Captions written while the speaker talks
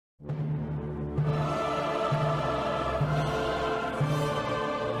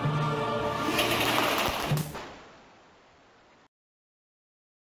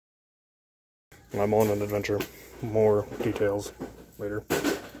I'm on an adventure. More details later.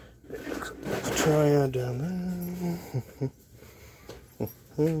 Let's try it down there.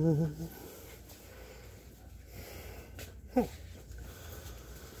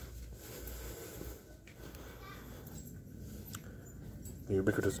 The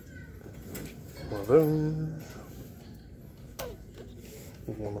ubiquitous. One of those.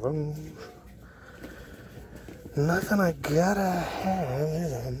 One of those. Nothing I gotta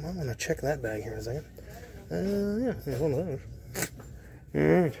have. I'm gonna check that bag here in a second. Yeah, one of those.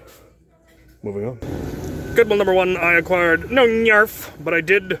 Alright. Moving on. Goodwill number 1, I acquired no Nerf, but I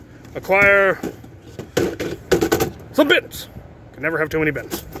did acquire some bins. Can never have too many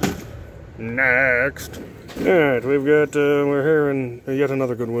bins. Next. Alright, we've got, we're here in yet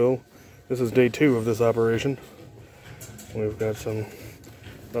another Goodwill. This is day 2 of this operation. We've got some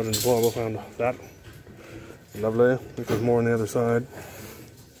Dungeons & Dragons, found that. Lovely. I think there's more on the other side.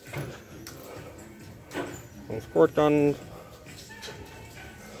 Some squirt guns.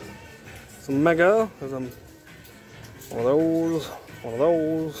 Some mega. There's one of those. One of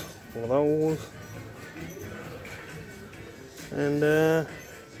those. One of those. And a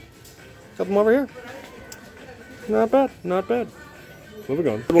couple over here. Not bad. Not bad. Moving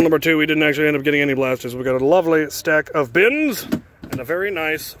on. Goodwill number 2, we didn't actually end up getting any blasters. We got a lovely stack of bins and a very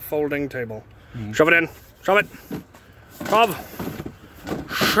nice folding table. Shove it in. Shove it. Shove.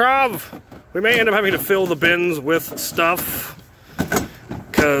 Shove. We may end up having to fill the bins with stuff,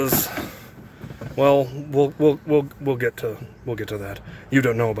 because, well, we'll get to that. You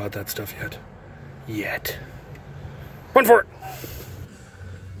don't know about that stuff yet. Run for it.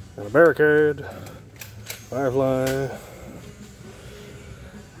 And a barricade. Firefly.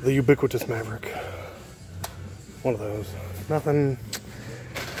 The ubiquitous Maverick. One of those. Nothing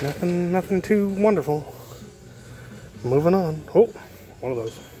too wonderful. Moving on. Oh, one of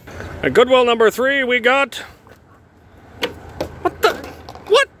those. At Goodwill number 3, we got... What the?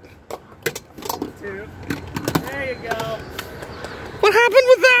 What? 2. There you go. What happened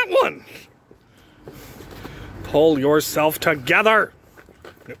with that one? Pull yourself together.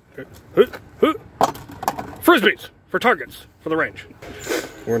 Frisbees for targets for the range.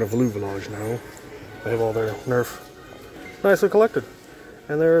 We're in a blue village now. They have all their Nerf nicely collected.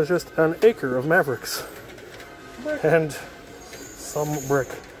 And there is just an acre of Mavericks. And some brick.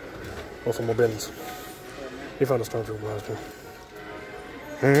 Also more bins. He found a Stormtrooper blaster.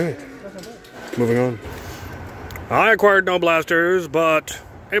 Alright. Moving on. I acquired no blasters, but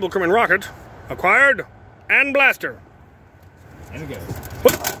Able Crewman Rocket acquired and blaster. And go.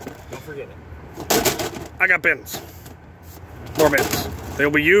 Don't forget it. I got bins. More bins.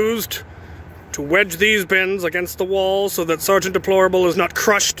 They'll be used to wedge these bins against the wall so that Sergeant Deplorable is not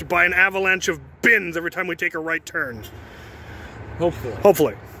crushed by an avalanche of bins every time we take a right turn. Hopefully.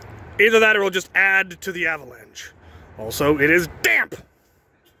 Hopefully. Either that or it'll just add to the avalanche. Also, it is damp!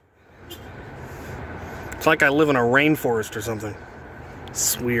 It's like I live in a rainforest or something.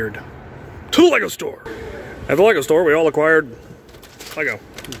 It's weird. To the Lego store! At the Lego store, we all acquired Lego.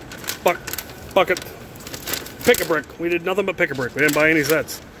 Bucket. Pick-a-brick. We did nothing but pick-a-brick. We didn't buy any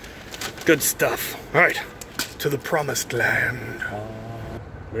sets. Good stuff. Alright. To the promised land.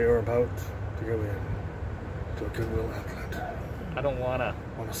 We are about to go in to a Goodwill outlet. I don't wanna.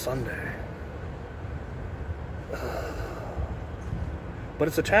 On a Sunday. But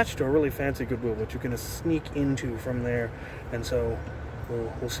it's attached to a really fancy Goodwill that you can sneak into from there. And so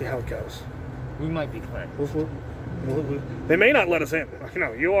we'll see how it goes. We might be quick. They may not let us in. You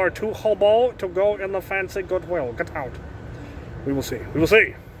know, you are too hobo to go in the fancy Goodwill. Get out. We will see. We will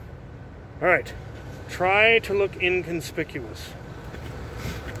see. Alright. Try to look inconspicuous.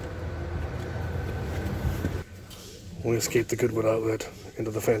 We escaped the Goodwill outlet into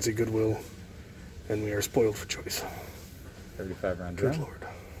the fancy Goodwill, and we are spoiled for choice. 35 round Good Lord.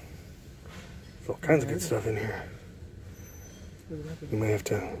 There's all kinds of good stuff in here. We may have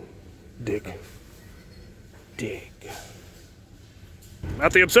to dig.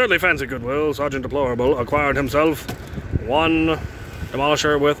 At the absurdly fancy Goodwill, Sergeant Deplorable acquired himself one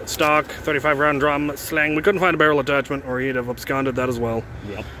demolisher with stock 35 round drum sling. We couldn't find a barrel attachment or he'd have absconded that as well.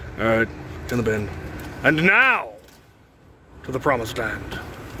 Yep. Alright, in the bin. And now to the promised land.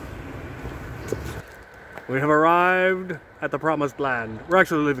 We have arrived at the promised land. We're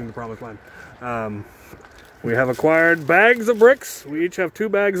actually leaving the promised land. We have acquired bags of bricks. We each have 2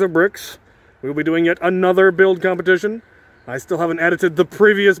 bags of bricks. We'll be doing yet another build competition. I still haven't edited the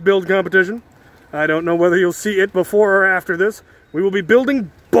previous build competition. I don't know whether you'll see it before or after this. We will be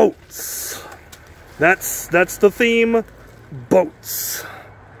building boats. That's the theme. Boats.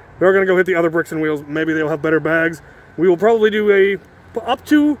 We're going to go hit the other bricks and wheels. Maybe they'll have better bags. We will probably do up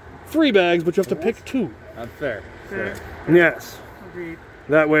to 3 bags, but you have to pick 2. Fair. Fair. Yes. Agreed.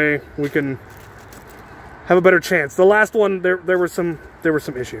 That way we can have a better chance. The last one, there were some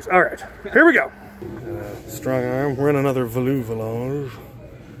issues. All right, here we go. Strong arm. We're in another Velour Volage.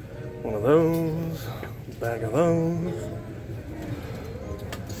 One of those. Bag of those.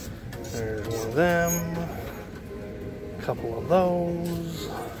 There's one of them. Couple of those.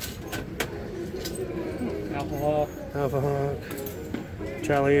 Alcohol. Alpha Hawk.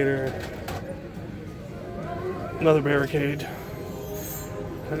 Chaliator. Another barricade.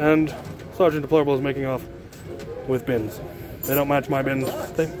 And Sergeant Deplorable is making off with bins. They don't match my bins.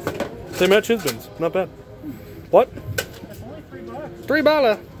 They match his bins. Not bad. What? That's only $3.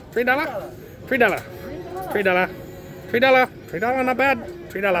 $3. $3. $3. $3. $3. $3. Not bad.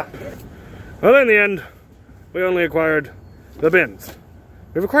 $3. Well, in the end, we only acquired the bins.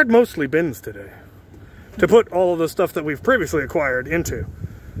 We've acquired mostly bins today to put all of the stuff that we've previously acquired into.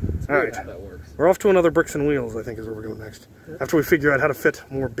 All right. That works. We're off to another Bricks and Wheels, I think is where we're going next. After we figure out how to fit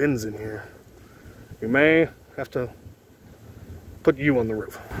more bins in here. We may have to put you on the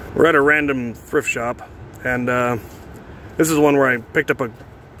roof. We're at a random thrift shop, and this is one where I picked up a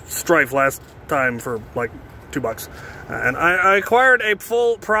Strife last time for like $2. And I acquired a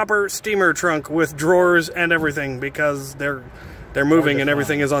full proper steamer trunk with drawers and everything because they're moving and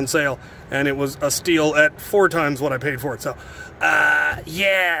everything is on sale. And it was a steal at 4 times what I paid for it. So,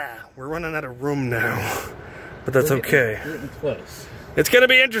 yeah, we're running out of room now. But that's okay. We're getting close. It's going to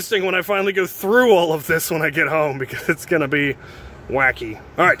be interesting when I finally go through all of this when I get home, because it's going to be wacky.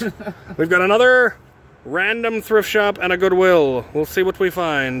 All right, we've got another random thrift shop and a Goodwill. We'll see what we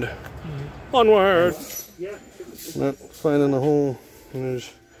find. Onward. Not finding a hole. There's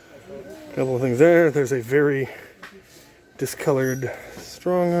a couple of things there. There's a very discolored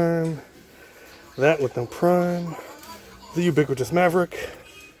strong arm. That with no prime. The ubiquitous Maverick.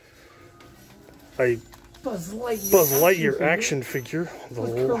 A Buzz Lightyear action figure. The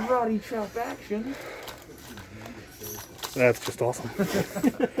karate chop action. That's just awesome.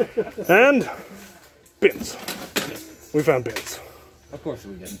 And bins. We found bins. Of course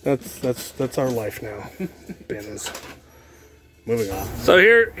we did. That's our life now. Bins. Moving on. So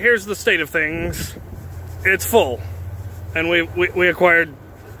here's the state of things. It's full, and we acquired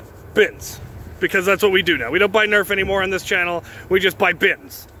bins because that's what we do now. We don't buy Nerf anymore on this channel. We just buy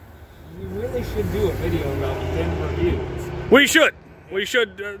bins. We really should do a video about bin reviews. We should. We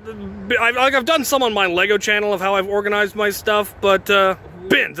should. I've done some on my Lego channel of how I've organized my stuff, but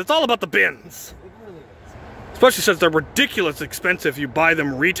bins. It's all about the bins. Especially since they're ridiculous expensive. You buy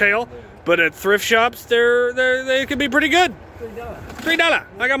them retail, but at thrift shops, they can be pretty good. $3.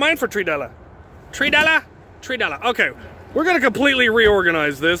 I got mine for $3. $3. $3. Okay, we're gonna completely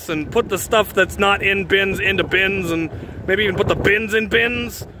reorganize this and put the stuff that's not in bins into bins, and maybe even put the bins in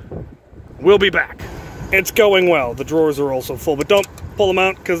bins. We'll be back. It's going well. The drawers are also full, but don't pull them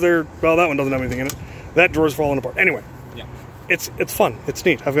out because they're, well, that one doesn't have anything in it. That drawer's falling apart. Anyway, yeah, it's fun. It's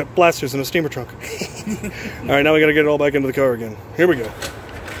neat. I've got blasters in a steamer trunk. All right, now we got to get it all back into the car again. Here we go.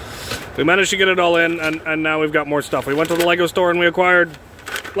 We managed to get it all in, and now we've got more stuff. We went to the Lego store and we acquired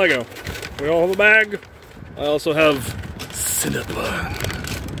Lego. We all have a bag. I also have Cinnabon.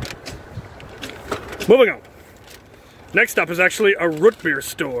 Moving on. Next up is actually a root beer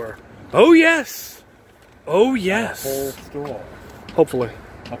store. Oh yes! Oh yes! whole store. Hopefully.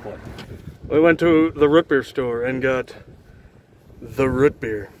 Hopefully. We went to the root beer store and got the root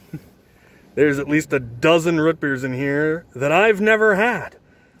beer. There's at least a dozen root beers in here that I've never had.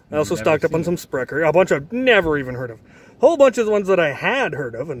 I also stocked up on some Sprecher, a bunch I've never even heard of. A whole bunch of the ones that I had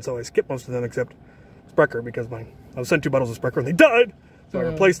heard of, and so I skipped most of them except Sprecher because I was sent 2 bottles of Sprecher and they died. So I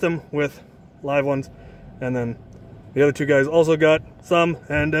replaced them with live ones, and then the other 2 guys also got some,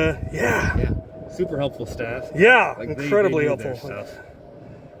 and yeah. Super helpful staff. Yeah, like incredibly they do helpful. their stuff.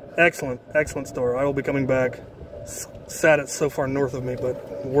 Excellent store. I will be coming back. Sad it's so far north of me,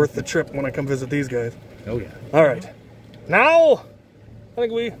 but worth the trip when I come visit these guys. Oh yeah. All right. Now, I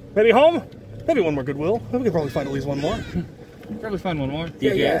think we maybe home. Maybe one more Goodwill. We can probably find at least one more. Probably find one more.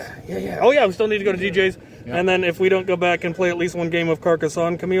 Yeah. Oh yeah, we still need to go to DJ's. Yeah. And then if we don't go back and play at least one game of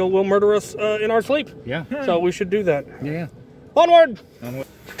Carcassonne, Camille will murder us in our sleep. Yeah. So we should do that. Yeah. Onward! Onward.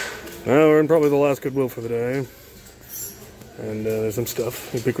 Well, we're in probably the last Goodwill for the day. And there's some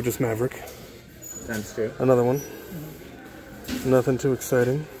stuff. Ubiquitous Maverick. Times 2. Another one. Nothing too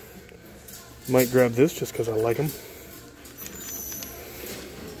exciting. Might grab this just because I like them.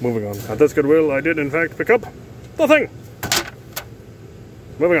 Moving on. At this Goodwill, I did in fact pick up the thing.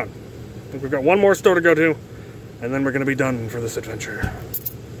 Moving on. I think we've got one more store to go to, and then we're going to be done for this adventure.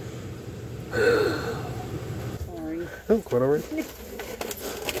 Sorry. Oh, quite alright.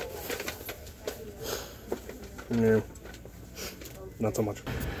 Yeah. Not so much.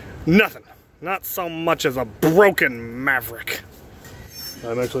 Nothing. Not so much as a broken Maverick.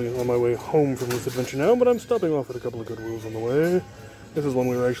 I'm actually on my way home from this adventure now, but I'm stopping off at a couple of Goodwills on the way. This is one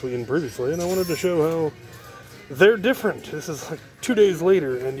we were actually in previously, and I wanted to show how they're different. This is like 2 days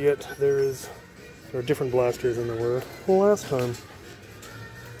later, and yet there are different blasters than there were last time.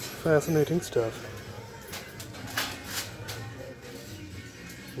 Fascinating stuff.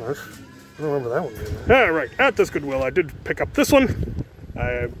 Marsh? I don't remember that one either. Alright, at this Goodwill I did pick up this one.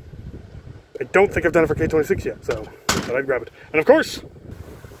 I don't think I've done it for K26 yet, so I thought I'd grab it. And of course,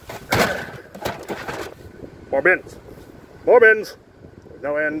 more bins. More bins. There's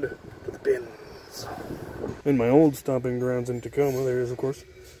no end to the bins. In my old stomping grounds in Tacoma, there is, of course,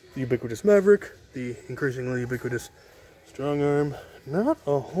 the ubiquitous Maverick, the increasingly ubiquitous Strong Arm. Not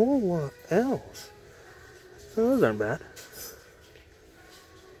a whole lot else. So those aren't bad.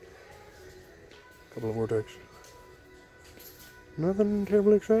 Couple of Vortex. Nothing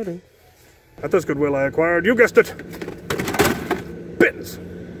terribly exciting. At this Goodwill I acquired, you guessed it, bins.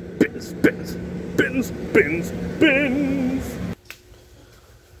 Bins, bins, bins, bins, bins.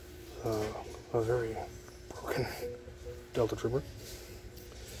 A very broken Delta Trooper.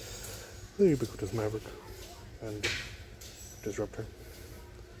 The ubiquitous Maverick. And Disruptor.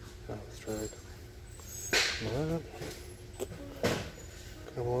 That's right. That.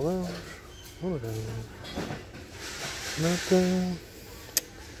 Couple of those. One of them.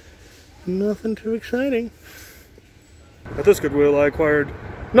 Nothing too exciting. At this Goodwill I acquired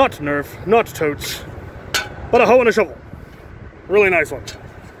not Nerf, not totes, but a hoe and a shovel. Really nice one.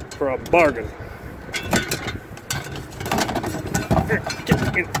 For a bargain.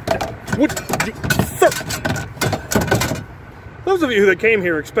 Get in. Would you, sir? Those of you that came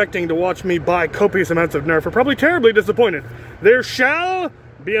here expecting to watch me buy copious amounts of Nerf are probably terribly disappointed. There shall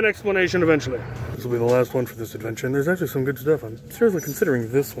be an explanation eventually. This will be the last one for this adventure, and there's actually some good stuff. I'm seriously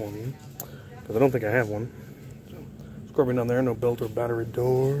considering this one, because I don't think I have one. So, Scorpion down there, no belt or battery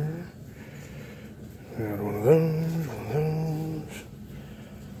door. Got one of those, one of those,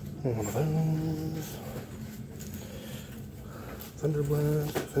 one of those.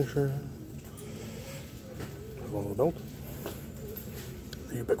 Thunderblast, Finisher. One with a belt.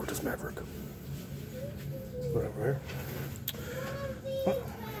 The ubiquitous Maverick. Right over here. Oh.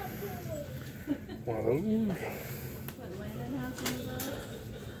 One of those.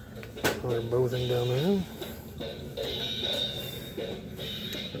 Another bow thing down there.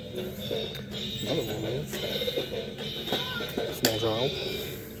 Another one of those. Small child.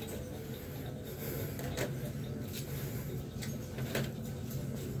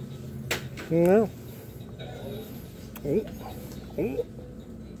 No. Oh. Oh.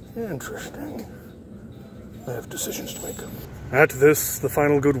 Interesting. I have decisions to make. At this, the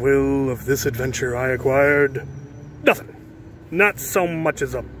final Goodwill of this adventure, I acquired nothing. Not so much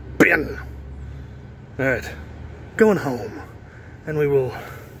as a bin. Alright, going home, and we will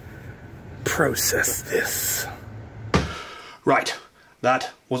process this. Right,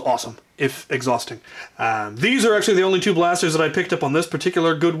 that was awesome, if exhausting. These are actually the only two blasters that I picked up on this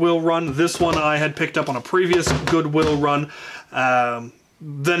particular Goodwill run. This one I had picked up on a previous Goodwill run.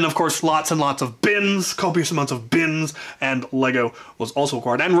 Then, of course, lots and lots of bins, copious amounts of bins, and Lego was also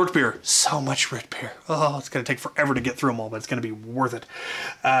acquired. And root beer. So much root beer. Oh, it's going to take forever to get through them all, but it's going to be worth it.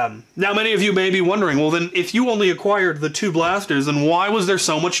 Now, many of you may be wondering, well, then, if you only acquired the two blasters, then why was there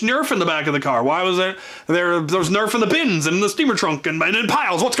so much Nerf in the back of the car? Why was there was Nerf in the bins and in the steamer trunk and in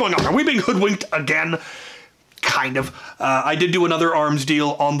piles? What's going on? Are we being hoodwinked again? Kind of. I did do another arms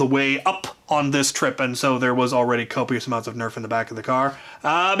deal on the way up on this trip, and so there was already copious amounts of Nerf in the back of the car,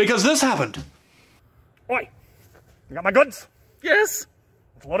 because this happened. Oi! You got my goods? Yes!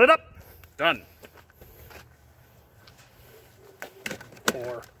 Let's load it up. Done.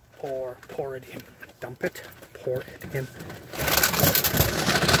 Pour it in. Dump it, pour it in.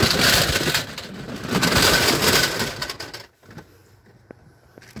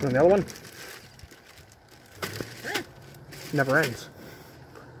 And the other one? Never ends.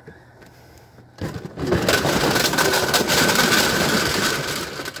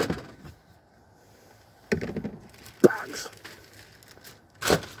 Bags.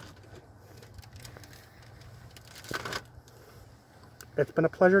 It's been a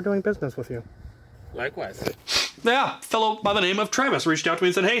pleasure doing business with you. Likewise. Yeah, a fellow by the name of Travis reached out to me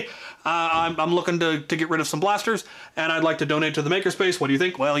and said, hey, I'm looking to get rid of some blasters, and I'd like to donate to the makerspace. What do you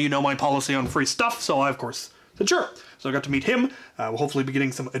think? Well, you know my policy on free stuff, so I, of course, said sure. So I got to meet him. We'll hopefully be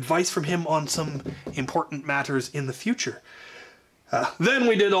getting some advice from him on some important matters in the future. Then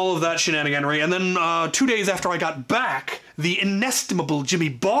we did all of that shenaniganery, and then 2 days after I got back, the inestimable Jimmy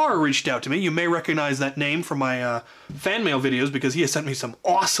Barr reached out to me. You may recognize that name from my fan mail videos because he has sent me some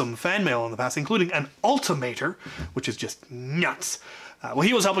awesome fan mail in the past, including an Ultimator, which is just nuts. Well,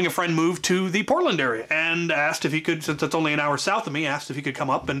 he was helping a friend move to the Portland area and asked if he could, since it's only an hour south of me, asked if he could come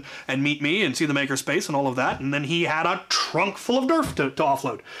up and meet me and see the makerspace and all of that. And then he had a trunk full of Nerf to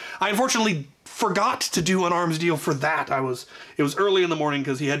offload. I unfortunately forgot to do an arms deal for that. It was early in the morning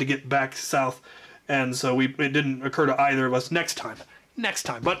because he had to get back south, and so it didn't occur to either of us next time.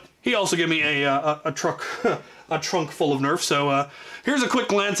 But he also gave me a truck a trunk full of Nerf. So here's a quick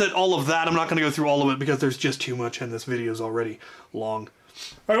glance at all of that. I'm not going to go through all of it because there's just too much, and this video is already long.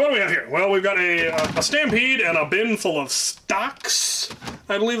 All right, what do we have here? Well, we've got a Stampede and a bin full of stocks,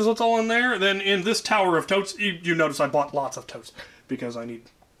 I believe is what's all in there. Then in this tower of totes, you notice I bought lots of totes because I need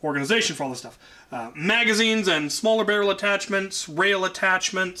organization for all this stuff. Magazines and smaller barrel attachments, rail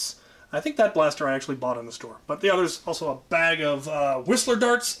attachments. I think that blaster I actually bought in the store. But the others, also a bag of Whistler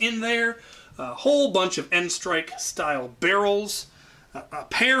darts in there, a whole bunch of N-Strike style barrels, a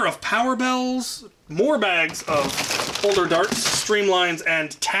pair of power bells, more bags of older darts, streamlines,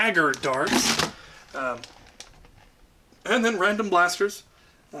 and tagger darts, and then random blasters.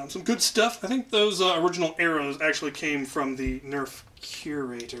 Some good stuff. I think those original arrows actually came from the Nerf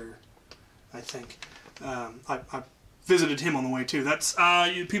Curator, I think. I visited him on the way too. That's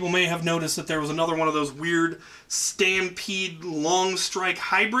people may have noticed that there was another one of those weird Stampede long strike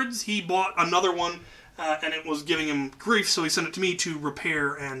hybrids. He bought another one and it was giving him grief, so he sent it to me to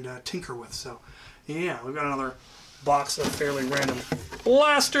repair and tinker with. So yeah, we've got another box of fairly random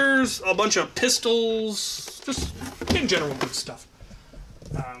blasters, a bunch of pistols, just in general good stuff.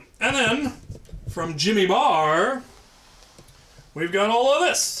 And then from Jimmy Barr, we've got all of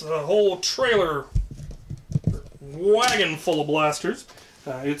this, a whole trailer wagon full of blasters.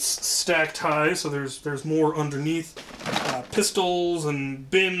 It's stacked high, so there's more underneath. Pistols and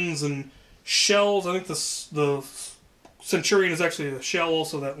bins and shells. I think the Centurion is actually a shell,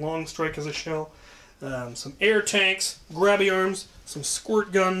 also that long strike is a shell. Some air tanks, grabby arms, some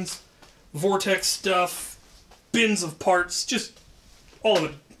squirt guns, vortex stuff, bins of parts, just all of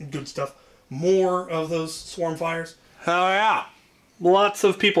it good stuff. More of those swarm fires. Oh yeah. Lots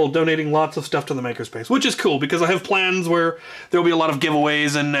of people donating lots of stuff to the makerspace, which is cool because I have plans where there'll be a lot of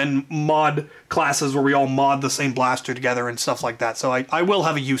giveaways and mod classes where we all mod the same blaster together and stuff like that. So I will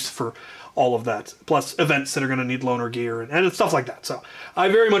have a use for all of that, plus events that are going to need loaner gear and stuff like that. So I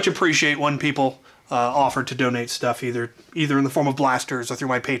very much appreciate when people offer to donate stuff, either in the form of blasters or through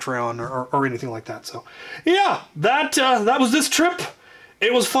my Patreon or anything like that. So yeah, that was this trip.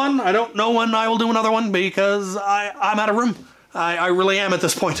 It was fun. I don't know when I will do another one because I'm out of room. I really am at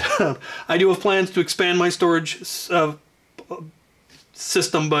this point. I do have plans to expand my storage system,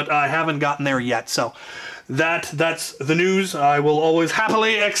 but I haven't gotten there yet. So that's the news. I will always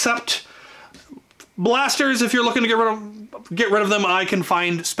happily accept blasters if you're looking to get rid of them. I can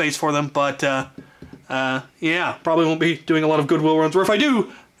find space for them, but yeah, probably won't be doing a lot of Goodwill runs. Or if I do,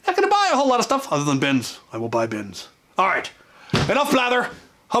 I'm not going to buy a whole lot of stuff other than bins. I will buy bins. All right, enough blather.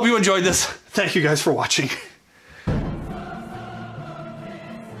 Hope you enjoyed this. Thank you guys for watching.